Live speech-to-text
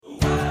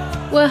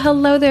Well,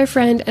 hello there,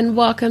 friend, and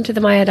welcome to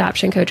the My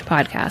Adoption Coach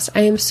podcast.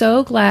 I am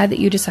so glad that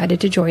you decided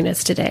to join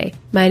us today.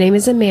 My name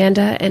is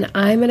Amanda, and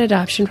I'm an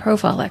adoption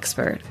profile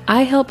expert.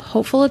 I help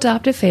hopeful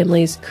adoptive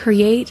families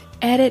create,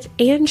 edit,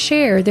 and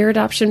share their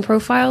adoption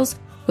profiles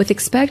with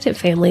expectant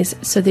families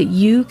so that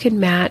you can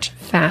match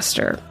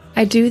faster.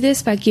 I do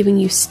this by giving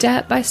you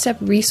step-by-step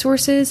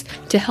resources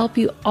to help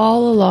you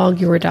all along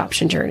your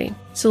adoption journey.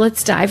 So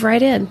let's dive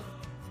right in.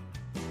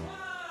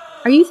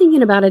 Are you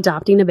thinking about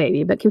adopting a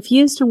baby, but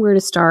confused on where to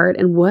start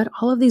and what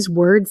all of these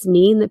words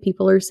mean that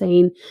people are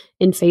saying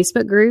in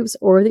Facebook groups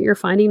or that you're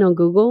finding on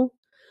Google?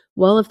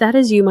 Well, if that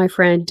is you, my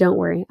friend, don't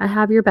worry, I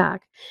have your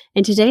back.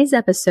 In today's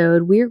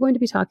episode, we are going to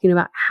be talking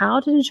about how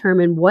to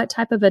determine what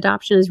type of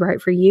adoption is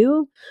right for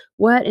you,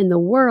 what in the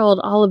world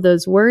all of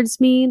those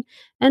words mean,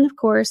 and of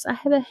course, I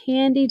have a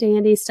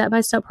handy-dandy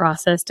step-by-step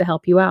process to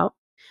help you out.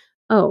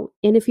 Oh,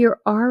 and if you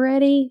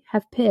already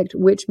have picked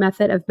which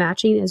method of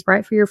matching is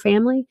right for your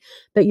family,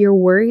 but you're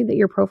worried that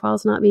your profile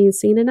is not being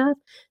seen enough,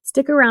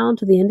 stick around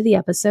to the end of the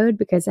episode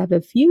because I have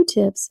a few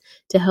tips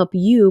to help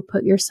you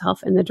put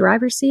yourself in the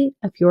driver's seat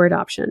of your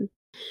adoption.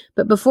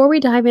 But before we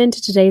dive into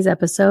today's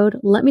episode,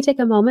 let me take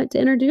a moment to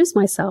introduce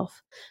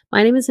myself.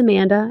 My name is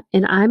Amanda,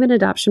 and I'm an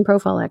adoption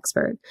profile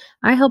expert.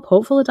 I help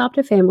hopeful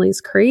adoptive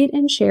families create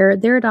and share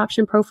their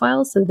adoption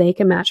profiles so they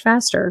can match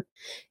faster.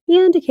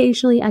 And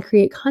occasionally, I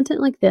create content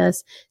like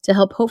this to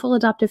help hopeful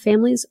adoptive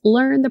families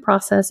learn the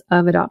process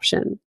of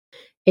adoption.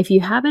 If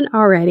you haven't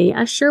already,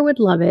 I sure would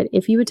love it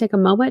if you would take a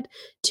moment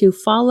to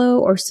follow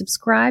or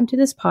subscribe to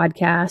this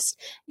podcast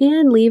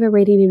and leave a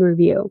rating and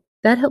review.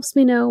 That helps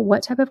me know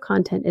what type of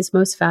content is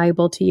most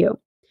valuable to you.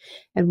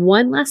 And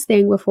one last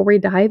thing before we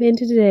dive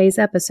into today's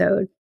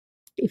episode.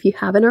 If you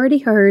haven't already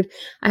heard,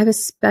 I have a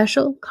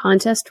special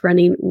contest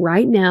running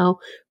right now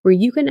where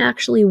you can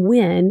actually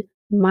win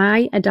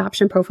my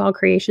adoption profile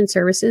creation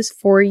services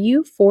for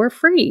you for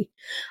free.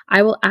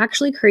 I will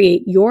actually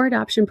create your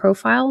adoption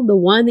profile, the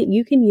one that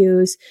you can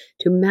use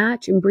to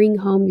match and bring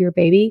home your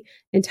baby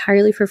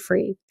entirely for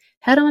free.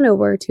 Head on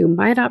over to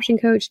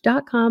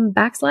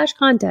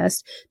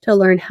myadoptioncoach.com/contest to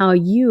learn how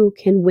you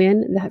can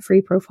win that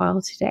free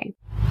profile today.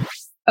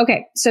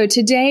 Okay, so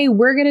today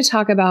we're going to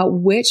talk about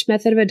which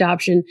method of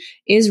adoption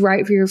is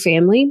right for your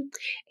family.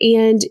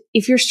 And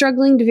if you're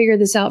struggling to figure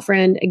this out,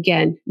 friend,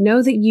 again,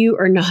 know that you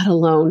are not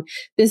alone.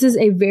 This is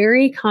a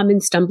very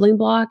common stumbling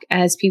block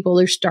as people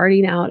are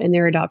starting out in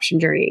their adoption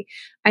journey.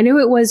 I know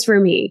it was for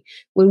me.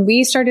 When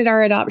we started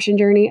our adoption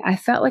journey, I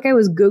felt like I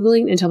was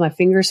Googling until my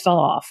fingers fell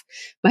off.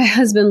 My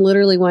husband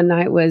literally one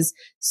night was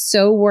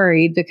so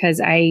worried because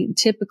I'm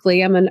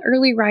an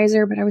early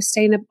riser, but I was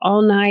staying up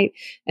all night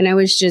and I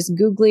was just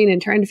Googling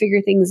and trying to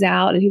figure things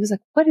out. And he was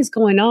like, what is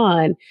going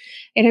on?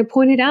 And I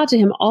pointed out to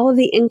him all of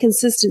the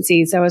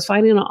inconsistencies I was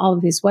finding on all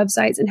of these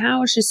websites and how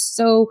I was just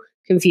so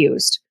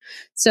confused.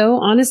 So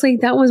honestly,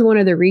 that was one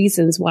of the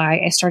reasons why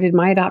I started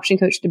My Adoption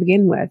Coach to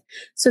begin with,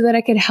 so that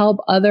I could help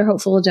other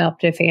hopeful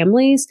adoptive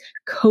families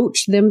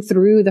coach them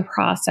through the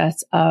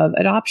process of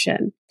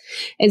adoption.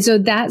 And so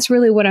that's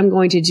really what I'm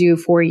going to do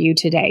for you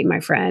today, my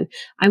friend.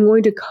 I'm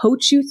going to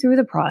coach you through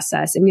the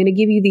process. I'm going to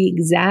give you the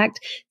exact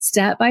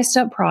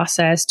step-by-step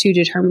process to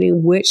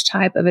determining which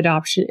type of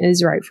adoption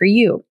is right for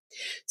you.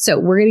 So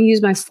we're going to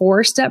use my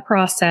 4-step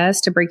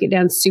process to break it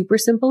down super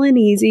simple and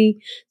easy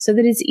so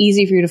that it's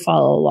easy for you to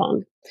follow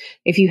along.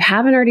 If you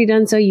haven't already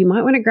done so, you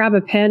might want to grab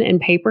a pen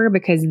and paper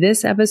because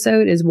this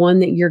episode is one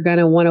that you're going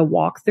to want to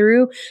walk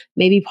through,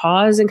 maybe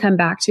pause and come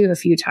back to a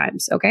few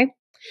times. Okay.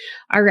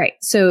 All right.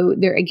 So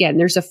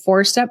there's a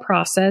 4-step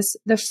process.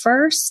 The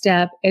first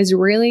step is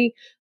really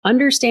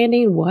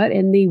understanding what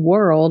in the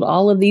world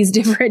all of these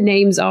different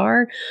names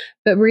are,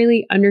 but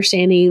really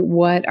understanding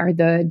what are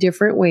the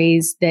different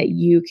ways that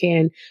you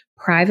can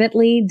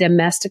privately,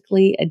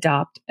 domestically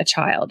adopt a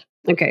child.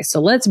 Okay. So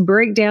let's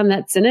break down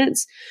that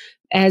sentence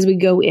as we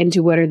go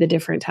into what are the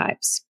different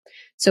types.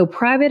 So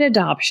private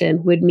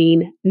adoption would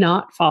mean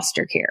not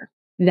foster care.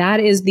 That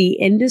is the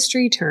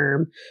industry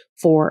term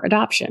for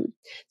adoption.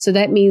 So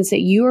that means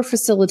that you are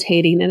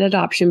facilitating an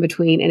adoption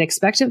between an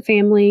expectant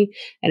family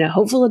and a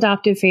hopeful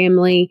adoptive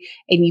family,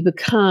 and you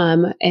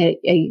become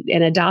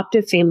an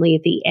adoptive family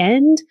at the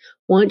end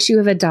once you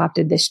have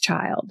adopted this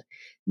child.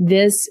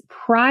 This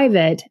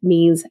private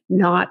means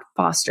not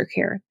foster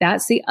care.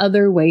 That's the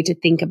other way to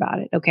think about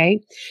it, okay?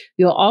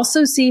 You'll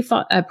also see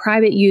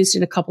private used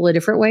in a couple of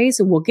different ways,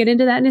 and we'll get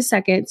into that in a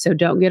second, so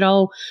don't get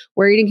all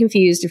worried and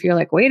confused if you're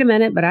like, wait a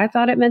minute, but I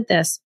thought it meant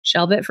this.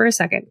 Shelve it for a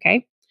second,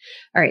 okay?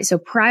 All right, so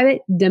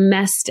private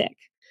domestic.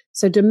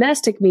 So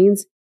domestic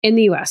means in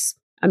the U.S.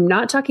 I'm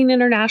not talking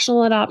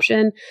international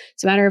adoption.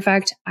 As a matter of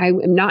fact, I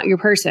am not your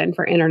person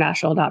for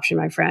international adoption,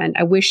 my friend.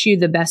 I wish you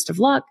the best of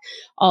luck,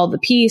 all the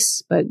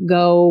peace, but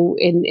go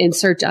and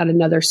search out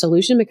another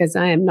solution because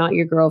I am not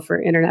your girl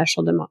for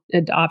international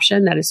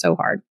adoption. That is so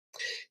hard.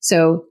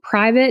 So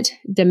private,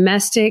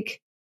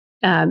 domestic,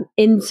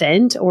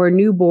 infant or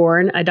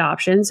newborn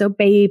adoption. So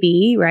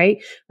baby, right?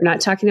 We're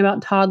not talking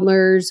about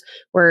toddlers.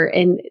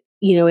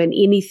 in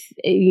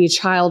any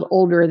child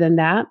older than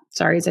that.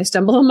 Sorry, as I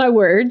stumble on my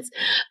words.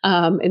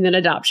 And then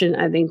adoption,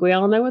 I think we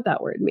all know what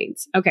that word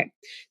means. Okay.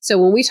 So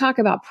when we talk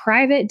about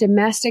private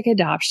domestic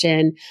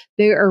adoption,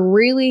 there are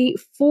really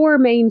 4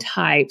 main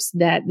types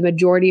that the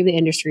majority of the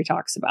industry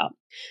talks about.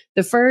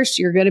 The first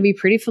you're going to be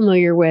pretty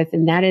familiar with,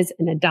 and that is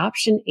an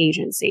adoption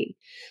agency.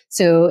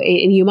 So,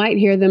 and you might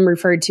hear them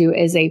referred to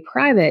as a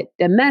private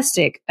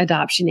domestic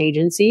adoption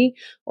agency,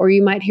 or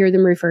you might hear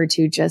them referred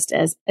to just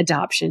as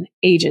adoption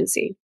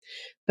agency.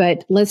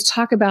 But let's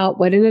talk about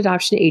what an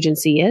adoption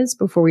agency is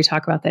before we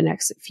talk about the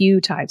next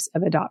few types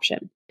of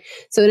adoption.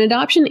 So an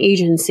adoption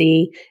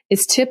agency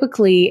is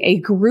typically a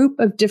group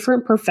of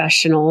different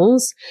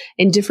professionals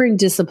in different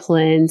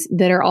disciplines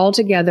that are all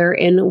together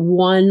in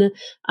one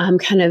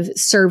kind of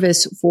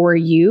service for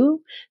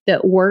you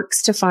that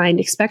works to find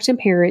expectant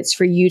parents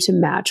for you to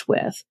match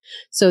with.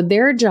 So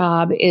their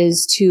job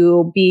is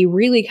to be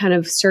really kind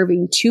of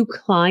serving 2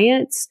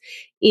 clients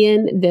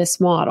in this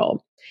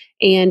model.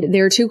 And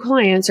their 2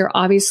 clients are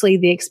obviously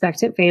the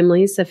expectant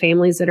families, the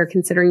families that are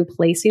considering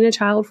placing a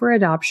child for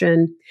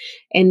adoption.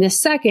 And the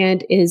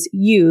second is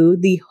you,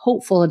 the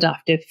hopeful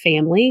adoptive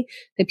family,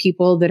 the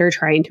people that are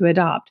trying to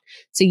adopt.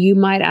 So you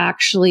might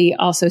actually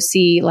also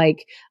see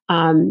like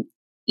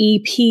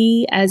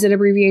EP as an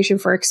abbreviation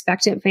for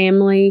expectant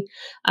family.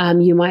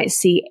 You might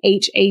see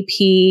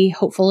HAP,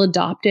 hopeful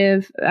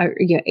adoptive,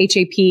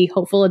 HAP,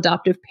 hopeful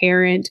adoptive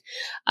parent,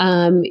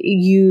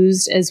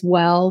 used as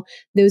well.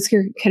 Those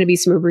can kind of be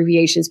some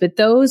abbreviations, but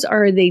those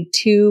are the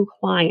 2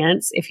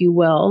 clients, if you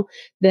will,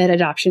 that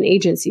adoption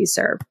agencies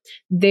serve.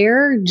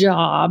 Their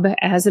job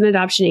as an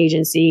adoption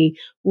agency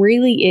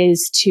really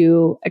is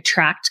to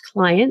attract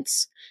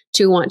clients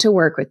to want to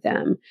work with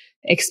them,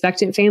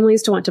 expectant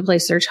families to want to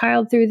place their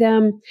child through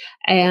them,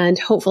 and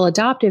hopeful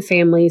adoptive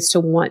families to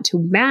want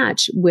to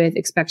match with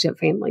expectant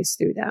families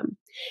through them.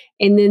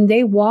 And then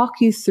they walk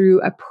you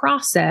through a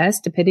process,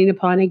 depending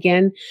upon,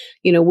 again,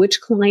 which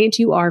client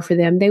you are for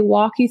them. They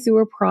walk you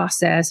through a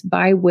process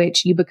by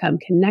which you become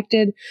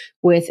connected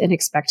with an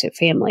expectant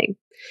family.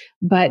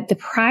 But the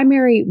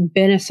primary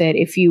benefit,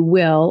 if you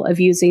will, of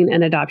using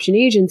an adoption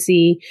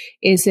agency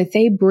is that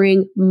they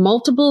bring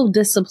multiple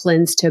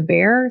disciplines to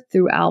bear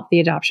throughout the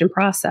adoption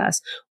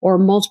process, or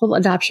multiple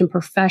adoption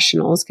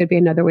professionals could be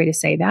another way to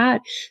say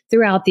that,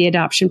 throughout the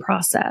adoption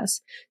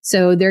process.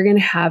 So they're going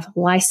to have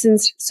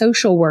licensed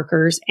social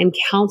workers and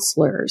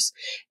counselors.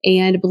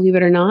 And believe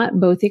it or not,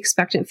 both the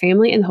expectant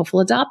family and the hopeful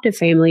adoptive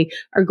family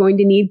are going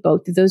to need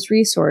both of those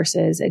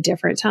resources at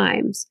different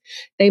times.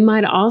 They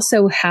might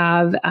also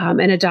have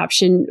an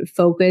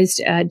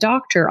adoption-focused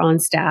doctor on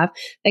staff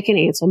that can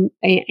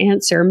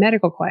answer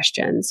medical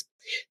questions.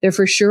 They're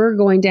for sure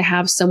going to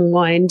have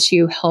someone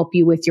to help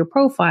you with your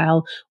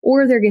profile,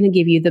 or they're going to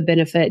give you the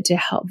benefit to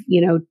help,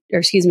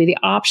 the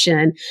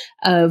option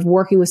of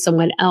working with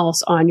someone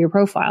else on your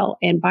profile.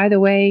 And by the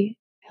way,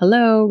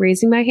 hello,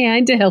 raising my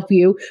hand to help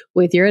you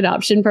with your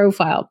adoption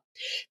profile.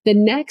 The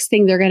next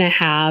thing they're going to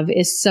have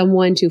is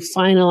someone to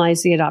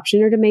finalize the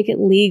adoption or to make it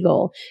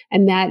legal.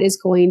 And that is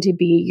going to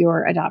be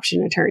your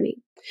adoption attorney.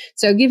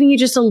 So giving you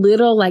just a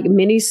little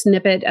mini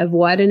snippet of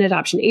what an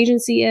adoption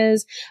agency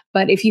is.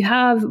 But if you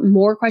have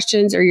more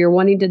questions or you're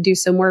wanting to do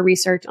some more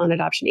research on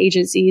adoption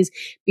agencies,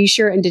 be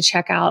sure and to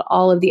check out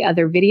all of the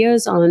other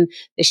videos on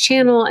this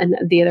channel and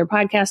the other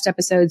podcast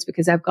episodes,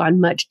 because I've gone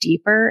much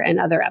deeper in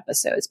other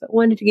episodes, but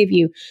wanted to give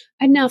you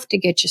enough to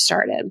get you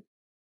started.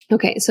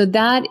 Okay, so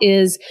that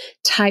is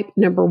type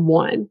number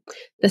 1.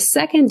 The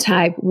second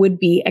type would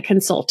be a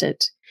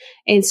consultant.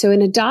 And so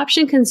an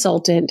adoption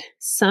consultant,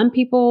 some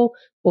people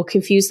will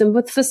confuse them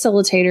with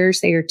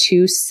facilitators. They are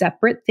 2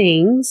 separate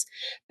things,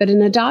 but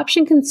an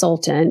adoption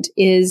consultant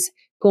is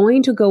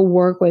going to go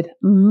work with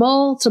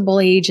multiple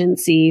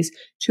agencies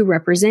to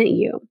represent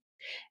you.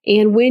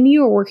 And when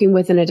you are working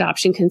with an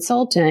adoption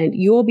consultant,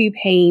 you will be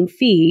paying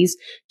fees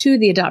to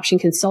the adoption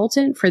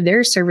consultant for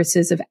their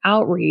services of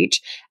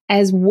outreach,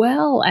 as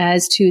well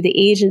as to the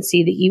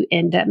agency that you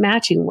end up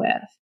matching with.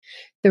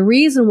 The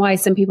reason why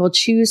some people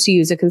choose to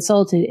use a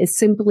consultant is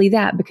simply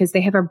that, because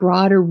they have a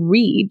broader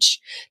reach.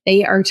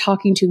 They are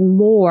talking to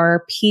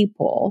more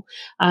people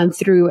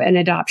through an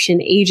adoption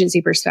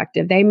agency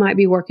perspective. They might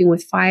be working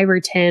with 5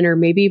 or 10 or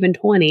maybe even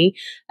 20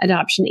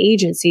 adoption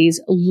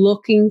agencies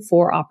looking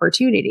for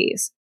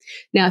opportunities.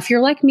 Now, if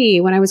you're like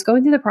me, when I was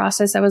going through the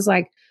process, I was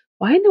like,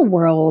 why in the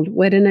world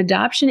would an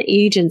adoption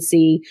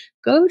agency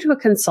go to a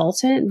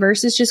consultant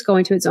versus just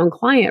going to its own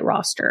client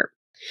roster?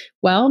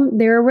 Well,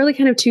 there are really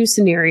kind of 2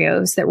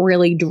 scenarios that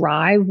really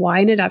drive why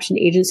an adoption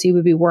agency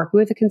would be working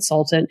with a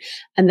consultant,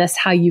 and that's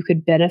how you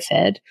could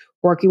benefit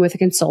working with a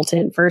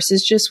consultant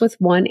versus just with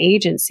one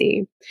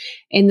agency.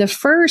 And the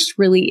first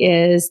really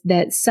is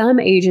that some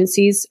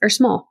agencies are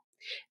small.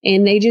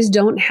 and they just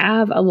don't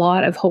have a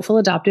lot of hopeful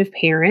adoptive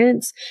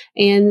parents,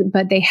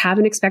 but they have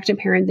an expectant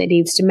parent that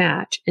needs to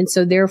match. And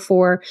so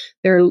therefore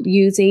they're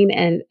using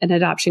an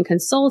adoption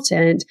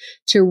consultant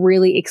to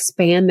really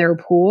expand their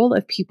pool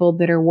of people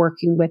that are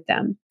working with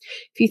them.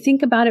 If you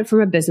think about it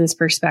from a business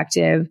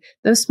perspective,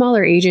 those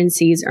smaller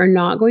agencies are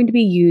not going to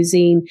be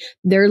using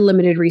their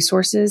limited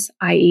resources,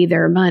 i.e.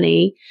 their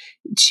money,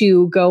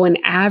 to go and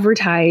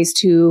advertise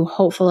to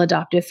hopeful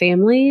adoptive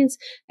families.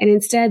 And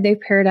instead, they've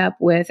paired up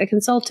with a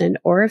consultant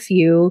or a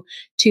few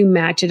to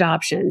match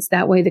adoptions.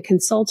 That way, the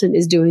consultant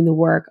is doing the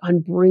work on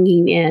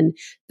bringing in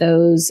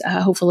those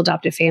hopeful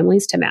adoptive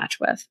families to match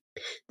with.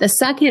 The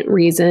second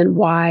reason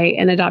why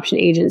an adoption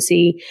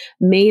agency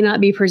may not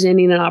be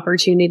presenting an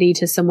opportunity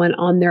to someone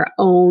on their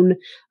own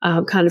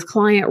kind of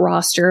client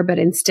roster, but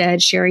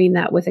instead sharing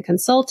that with a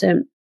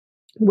consultant,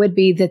 would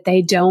be that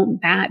they don't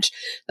match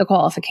the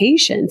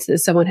qualifications that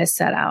someone has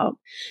set out.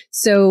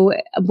 So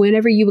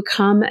whenever you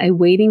become a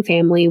waiting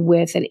family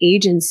with an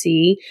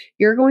agency,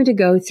 you're going to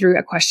go through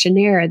a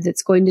questionnaire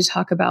that's going to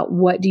talk about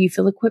what do you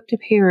feel equipped to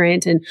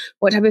parent and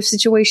what type of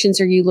situations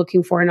are you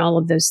looking for and all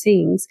of those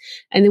things.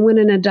 And then when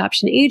an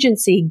adoption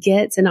agency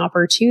gets an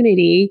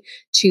opportunity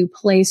to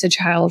place a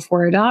child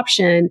for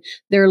adoption,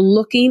 they're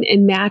looking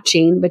and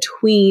matching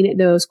between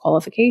those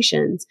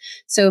qualifications.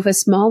 So if a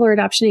smaller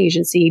adoption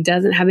agency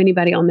doesn't have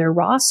anybody on their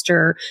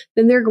roster,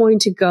 then they're going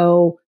to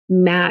go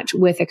match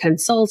with a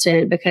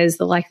consultant because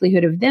the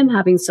likelihood of them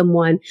having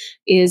someone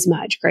is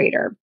much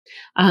greater.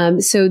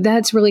 So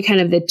that's really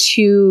kind of the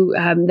two,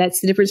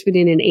 that's the difference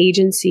between an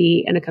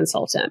agency and a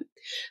consultant.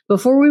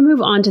 Before we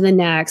move on to the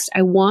next,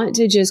 I want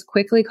to just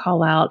quickly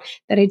call out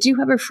that I do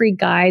have a free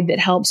guide that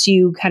helps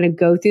you kind of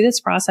go through this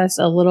process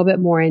a little bit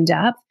more in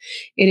depth.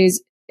 It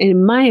is,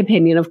 in my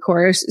opinion, of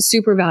course,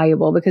 super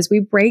valuable because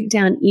we break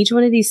down each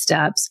one of these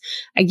steps.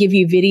 I give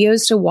you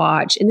videos to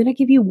watch, and then I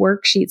give you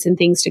worksheets and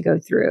things to go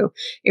through.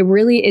 It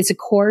really is a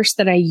course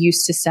that I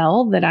used to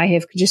sell that I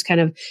have just kind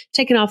of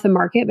taken off the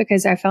market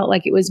because I felt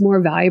like it was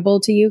more valuable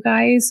to you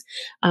guys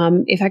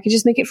if I could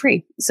just make it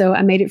free. So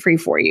I made it free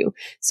for you.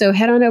 So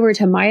head on over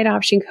to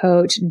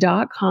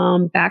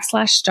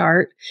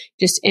myadoptioncoach.com/start.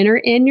 Just enter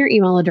in your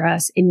email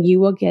address and you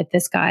will get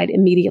this guide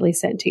immediately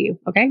sent to you.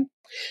 Okay.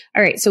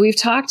 All right. So we've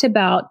talked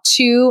about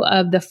 2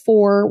 of the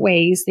 4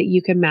 ways that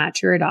you can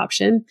match your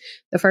adoption.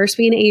 The first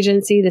being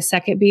agency, the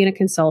second being a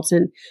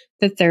consultant,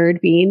 the third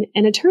being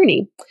an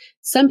attorney.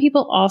 Some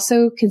people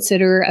also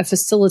consider a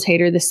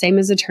facilitator the same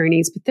as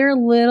attorneys, but they're a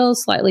little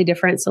slightly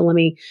different. So let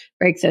me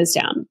break those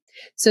down.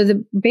 So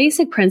the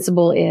basic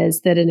principle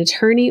is that an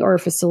attorney or a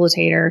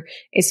facilitator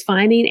is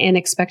finding an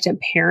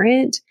expectant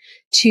parent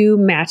to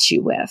match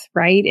you with,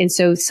 right? And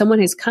so someone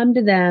has come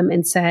to them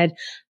and said,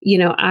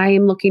 I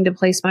am looking to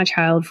place my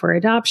child for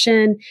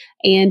adoption.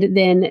 And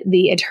then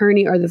the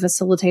attorney or the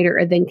facilitator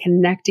are then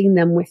connecting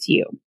them with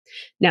you.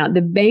 Now,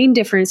 the main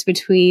difference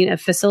between a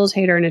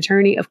facilitator and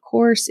attorney, of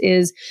course,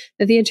 is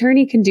that the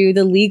attorney can do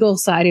the legal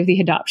side of the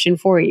adoption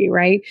for you,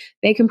 right?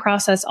 They can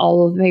process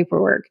all of the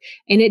paperwork.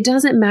 And it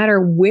doesn't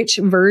matter which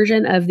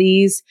version of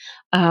these,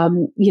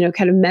 kind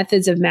of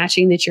methods of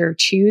matching that you're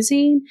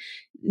choosing,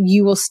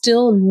 you will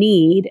still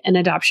need an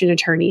adoption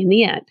attorney in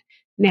the end.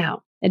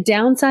 Now, a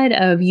downside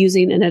of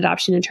using an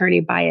adoption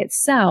attorney by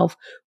itself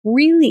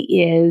really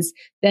is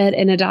that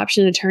an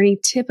adoption attorney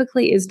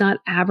typically is not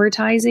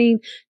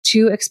advertising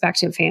to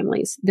expectant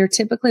families. They're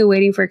typically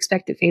waiting for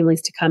expectant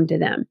families to come to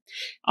them.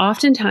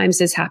 Oftentimes,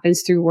 this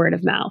happens through word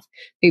of mouth,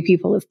 through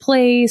people who've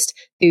placed,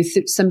 through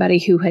somebody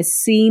who has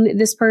seen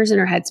this person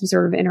or had some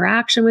sort of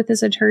interaction with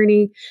this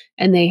attorney,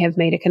 and they have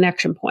made a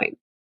connection point.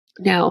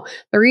 Now,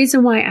 the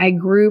reason why I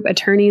group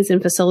attorneys and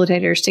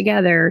facilitators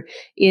together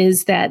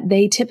is that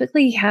they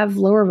typically have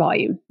lower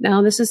volume.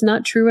 Now, this is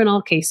not true in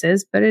all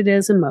cases, but it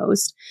is in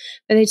most.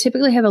 But they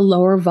typically have a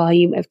lower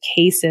volume of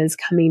cases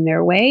coming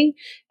their way.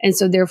 And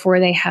so therefore,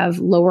 they have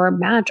lower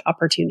match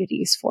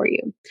opportunities for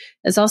you.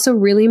 It's also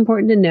really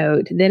important to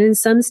note that in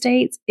some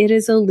states, it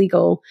is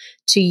illegal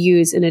to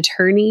use an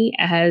attorney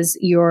as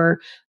your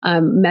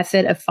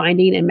method of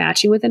finding and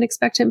matching with an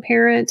expectant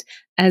parent,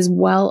 as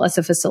well as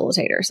a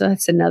facilitator. So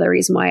that's another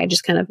reason why I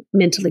just kind of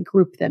mentally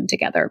group them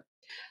together.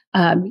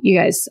 You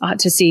guys ought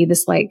to see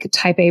this like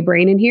type A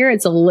brain in here.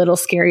 It's a little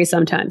scary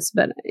sometimes,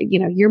 but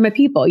you're my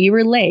people. You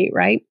relate,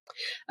 right?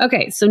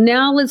 Okay. So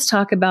now let's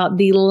talk about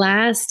the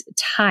last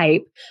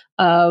type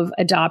of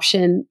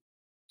adoption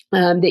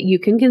that you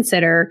can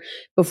consider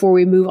before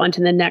we move on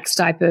to the next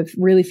type of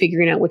really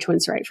figuring out which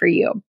one's right for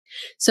you.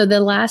 So the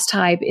last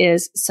type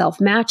is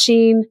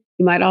self-matching.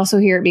 You might also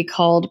hear it be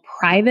called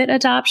private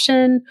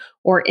adoption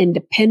or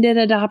independent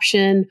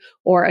adoption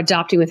or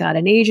adopting without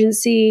an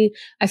agency.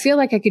 I feel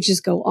like I could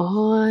just go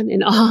on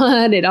and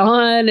on and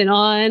on and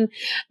on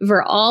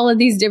for all of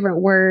these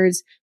different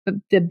words. But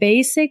the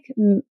basic,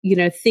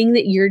 thing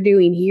that you're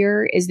doing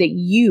here is that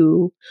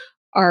you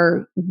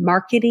are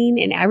marketing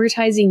and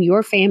advertising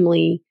your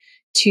family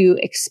to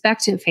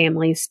expectant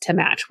families to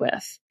match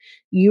with.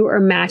 You are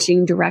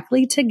matching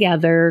directly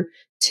together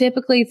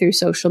typically through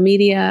social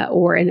media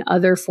or in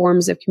other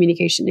forms of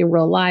communication in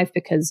real life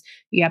because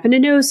you happen to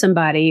know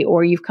somebody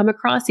or you've come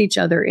across each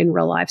other in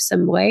real life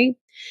some way.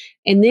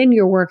 And then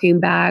you're working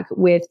back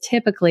with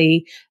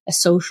typically a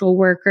social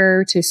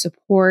worker to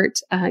support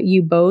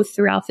you both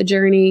throughout the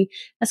journey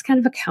as kind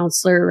of a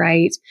counselor,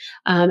 right?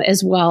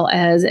 As well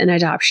as an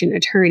adoption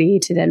attorney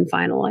to then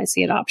finalize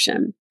the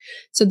adoption.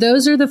 So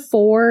those are the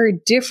 4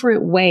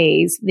 different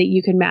ways that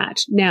you can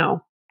match.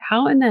 Now,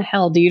 how in the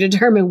hell do you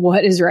determine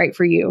what is right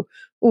for you?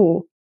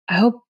 Oh, I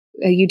hope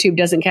YouTube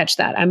doesn't catch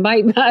that. I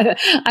might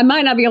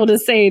not be able to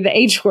say the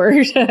H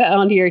word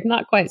on here.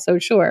 Not quite so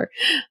sure.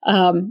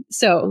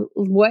 So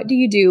what do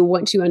you do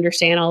once you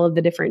understand all of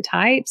the different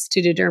types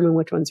to determine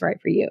which one's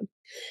right for you?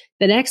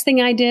 The next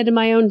thing I did in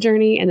my own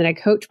journey and that I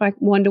coach my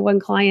one-to-one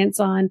clients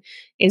on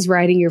is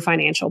writing your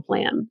financial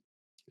plan.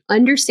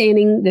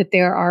 Understanding that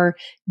there are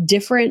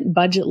different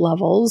budget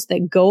levels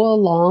that go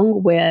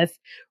along with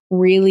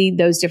really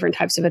those different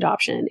types of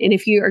adoption. And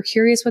if you are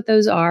curious what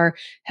those are,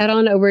 head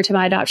on over to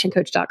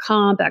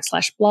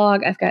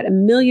myadoptioncoach.com/blog. I've got a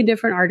million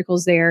different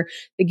articles there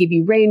that give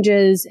you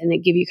ranges and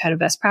that give you kind of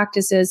best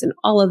practices and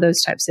all of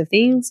those types of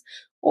things.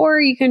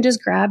 Or you can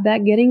just grab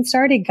that getting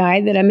started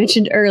guide that I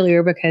mentioned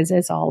earlier because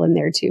it's all in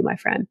there too, my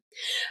friend.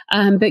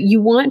 But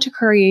you want to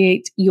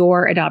create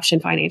your adoption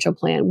financial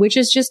plan, which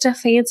is just a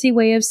fancy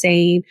way of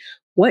saying,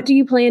 what do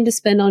you plan to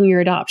spend on your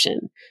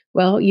adoption?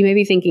 Well, you may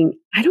be thinking,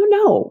 I don't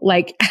know,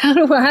 like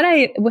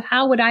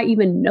how would I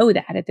even know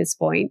that at this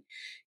point?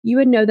 You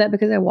would know that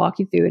because I walk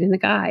you through it in the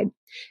guide.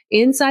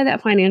 Inside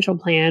that financial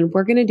plan,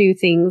 we're going to do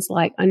things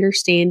like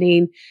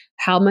understanding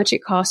how much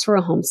it costs for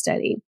a home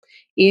study.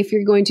 If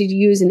you're going to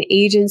use an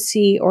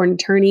agency or an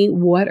attorney,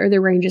 what are the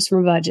ranges from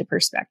a budget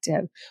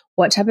perspective?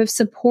 What type of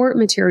support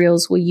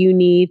materials will you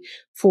need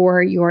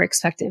for your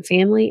expectant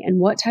family? And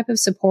what type of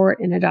support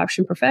and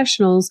adoption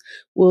professionals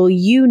will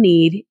you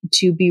need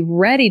to be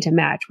ready to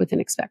match with an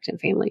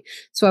expectant family?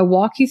 So I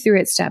walk you through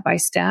it step by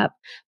step.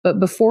 But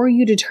before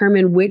you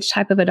determine which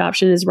type of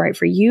adoption is right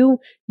for you,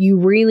 you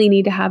really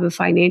need to have a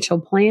financial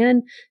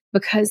plan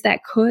because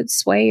that could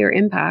sway or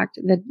impact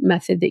the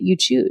method that you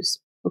choose.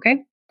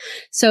 Okay?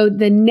 So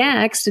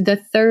the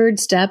third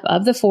step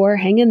of the 4,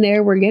 hang in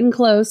there, we're getting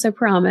close, I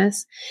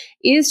promise,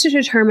 is to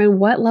determine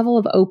what level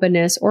of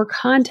openness or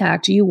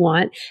contact you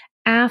want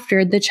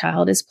after the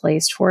child is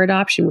placed for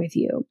adoption with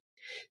you.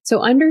 So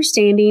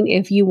understanding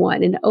if you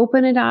want an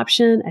open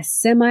adoption, a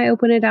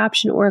semi-open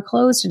adoption, or a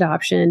closed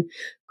adoption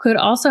could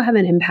also have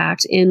an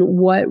impact in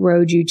what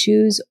road you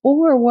choose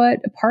or what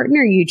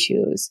partner you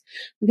choose.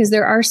 Because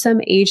there are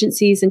some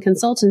agencies and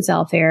consultants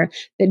out there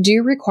that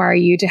do require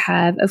you to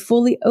have a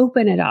fully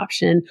open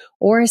adoption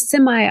or a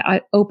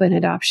semi-open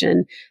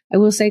adoption. I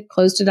will say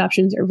closed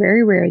adoptions are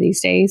very rare these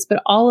days,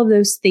 but all of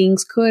those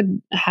things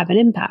could have an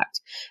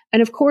impact.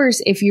 And of course,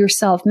 if you're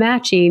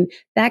self-matching,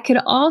 that could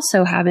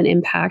also have an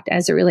impact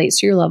as it relates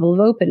to your level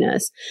of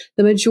openness.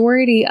 The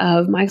majority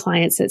of my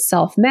clients that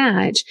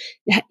self-match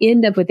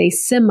end up with a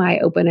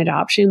semi-open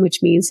adoption, which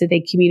means that they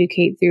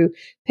communicate through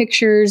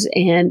pictures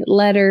and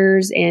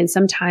letters and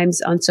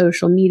sometimes on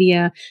social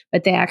media,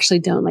 but they actually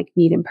don't like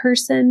meet in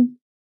person.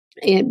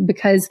 And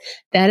because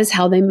that is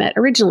how they met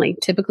originally.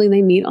 Typically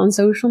they meet on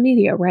social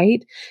media,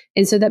 right?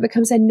 And so that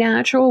becomes a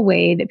natural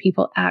way that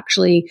people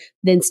actually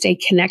then stay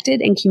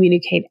connected and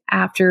communicate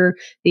after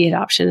the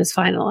adoption is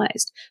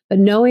finalized. But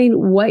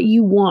knowing what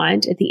you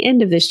want at the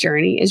end of this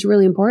journey is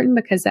really important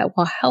because that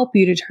will help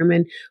you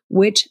determine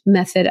which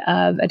method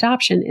of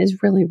adoption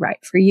is really right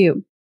for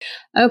you.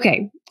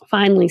 Okay,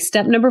 finally,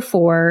 step number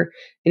 4.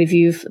 And if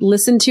you've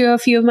listened to a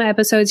few of my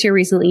episodes here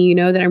recently, you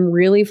know that I'm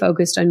really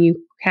focused on you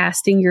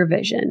casting your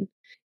vision.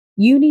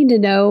 You need to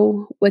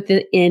know what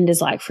the end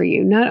is like for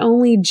you, not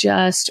only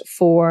just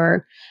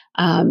for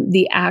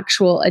the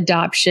actual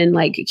adoption,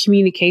 like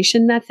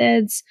communication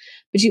methods,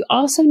 but you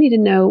also need to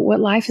know what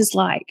life is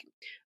like.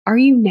 Are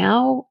you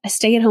now a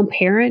stay-at-home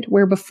parent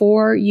where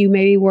before you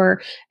maybe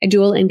were a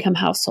dual income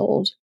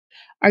household?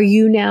 Are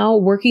you now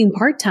working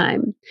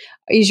part-time?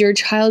 Is your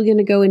child going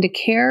to go into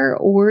care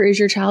or is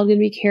your child going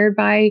to be cared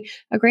by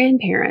a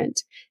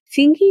grandparent?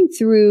 Thinking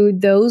through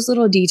those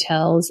little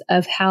details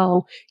of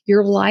how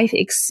your life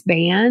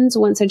expands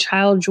once a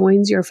child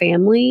joins your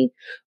family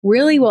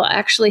really will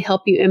actually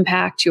help you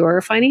impact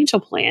your financial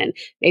plan,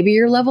 maybe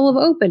your level of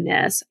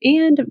openness,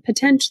 and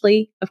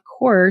potentially, of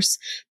course,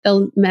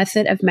 the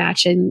method of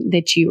matching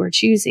that you are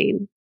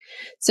choosing.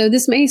 So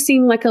this may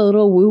seem like a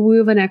little woo-woo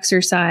of an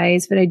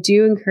exercise, but I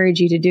do encourage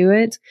you to do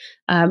it.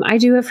 I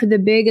do it for the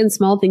big and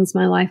small things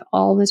in my life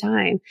all the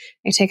time.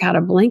 I take out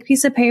a blank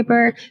piece of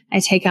paper. I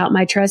take out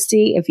my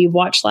trusty, if you've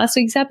watched last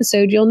week's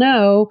episode, you'll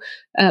know,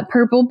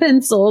 purple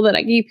pencil that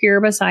I keep here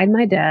beside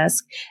my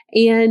desk.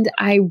 And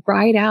I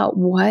write out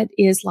what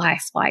is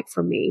life like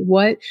for me?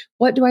 What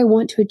do I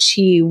want to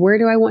achieve? Where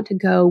do I want to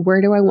go?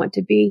 Where do I want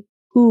to be?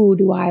 who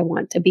do I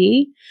want to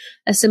be,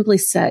 I simply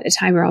set a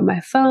timer on my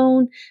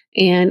phone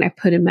and I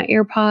put in my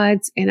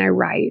AirPods and I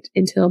write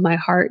until my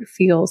heart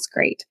feels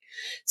great.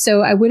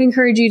 So I would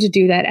encourage you to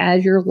do that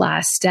as your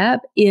last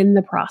step in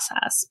the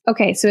process.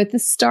 Okay, so at the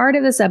start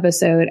of this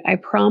episode, I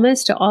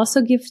promised to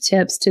also give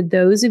tips to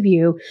those of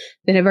you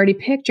that have already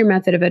picked your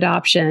method of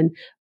adoption,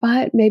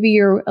 but maybe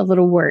you're a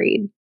little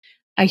worried.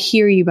 I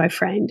hear you, my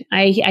friend.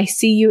 I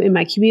see you in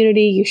my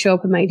community. You show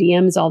up in my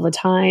DMs all the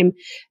time.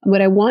 And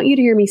what I want you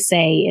to hear me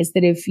say is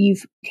that if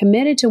you've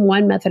committed to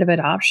one method of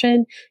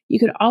adoption, you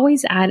could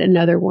always add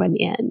another one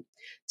in.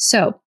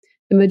 So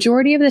the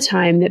majority of the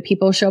time that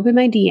people show up in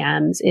my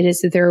DMs, it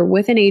is that they're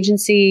with an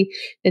agency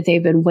that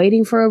they've been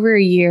waiting for over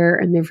a year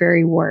and they're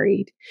very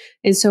worried.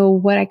 And so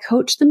what I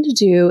coach them to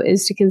do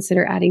is to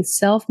consider adding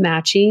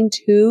self-matching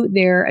to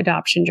their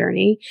adoption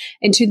journey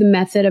and to the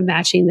method of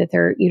matching that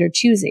they're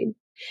choosing.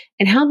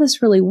 And how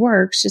this really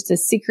works, just a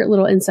secret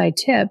little inside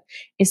tip,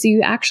 is that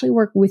you actually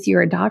work with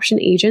your adoption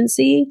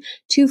agency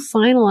to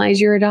finalize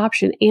your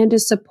adoption and to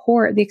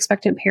support the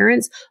expectant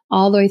parents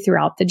all the way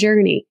throughout the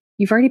journey.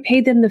 You've already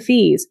paid them the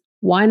fees.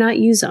 Why not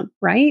use them,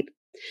 right?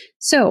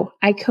 So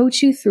I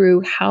coach you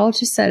through how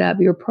to set up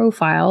your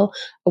profile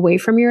away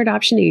from your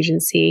adoption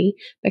agency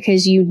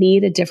because you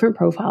need a different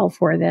profile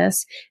for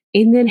this,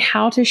 and then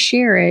how to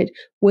share it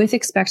with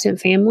expectant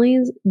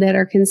families that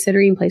are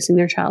considering placing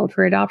their child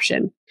for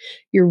adoption.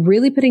 You're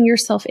really putting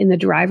yourself in the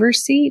driver's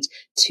seat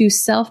to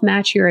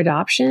self-match your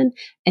adoption,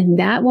 and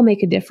that will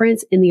make a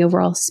difference in the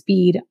overall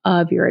speed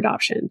of your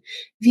adoption.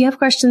 If you have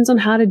questions on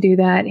how to do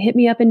that, hit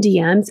me up in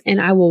DMs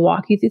and I will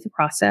walk you through the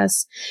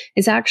process.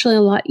 It's actually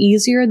a lot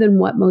easier than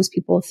what most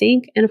people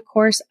think. And of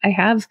course, I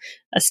have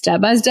a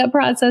step-by-step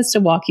process to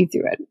walk you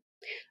through it.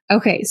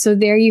 Okay, so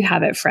there you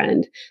have it,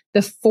 friend.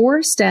 The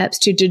 4 steps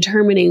to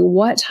determining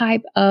what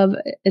type of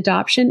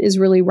adoption is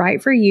really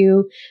right for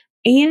you,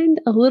 and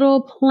a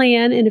little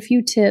plan and a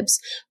few tips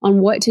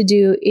on what to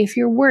do if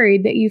you're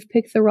worried that you've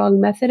picked the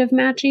wrong method of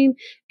matching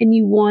and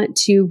you want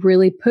to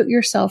really put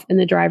yourself in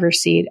the driver's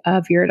seat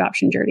of your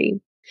adoption journey.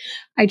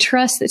 I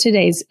trust that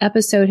today's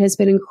episode has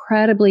been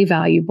incredibly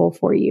valuable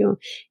for you.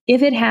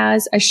 If it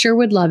has, I sure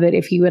would love it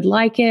if you would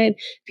like it,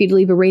 if you'd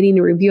leave a rating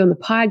and review on the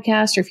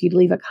podcast, or if you'd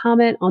leave a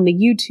comment on the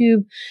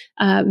YouTube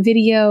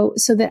video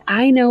so that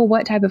I know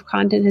what type of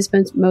content has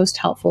been most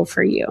helpful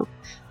for you.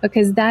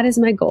 Because that is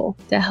my goal,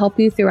 to help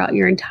you throughout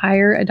your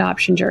entire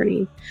adoption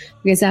journey.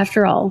 Because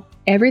after all,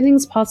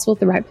 everything's possible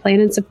with the right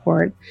plan and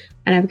support,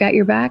 and I've got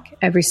your back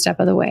every step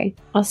of the way.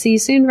 I'll see you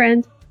soon,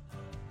 friend.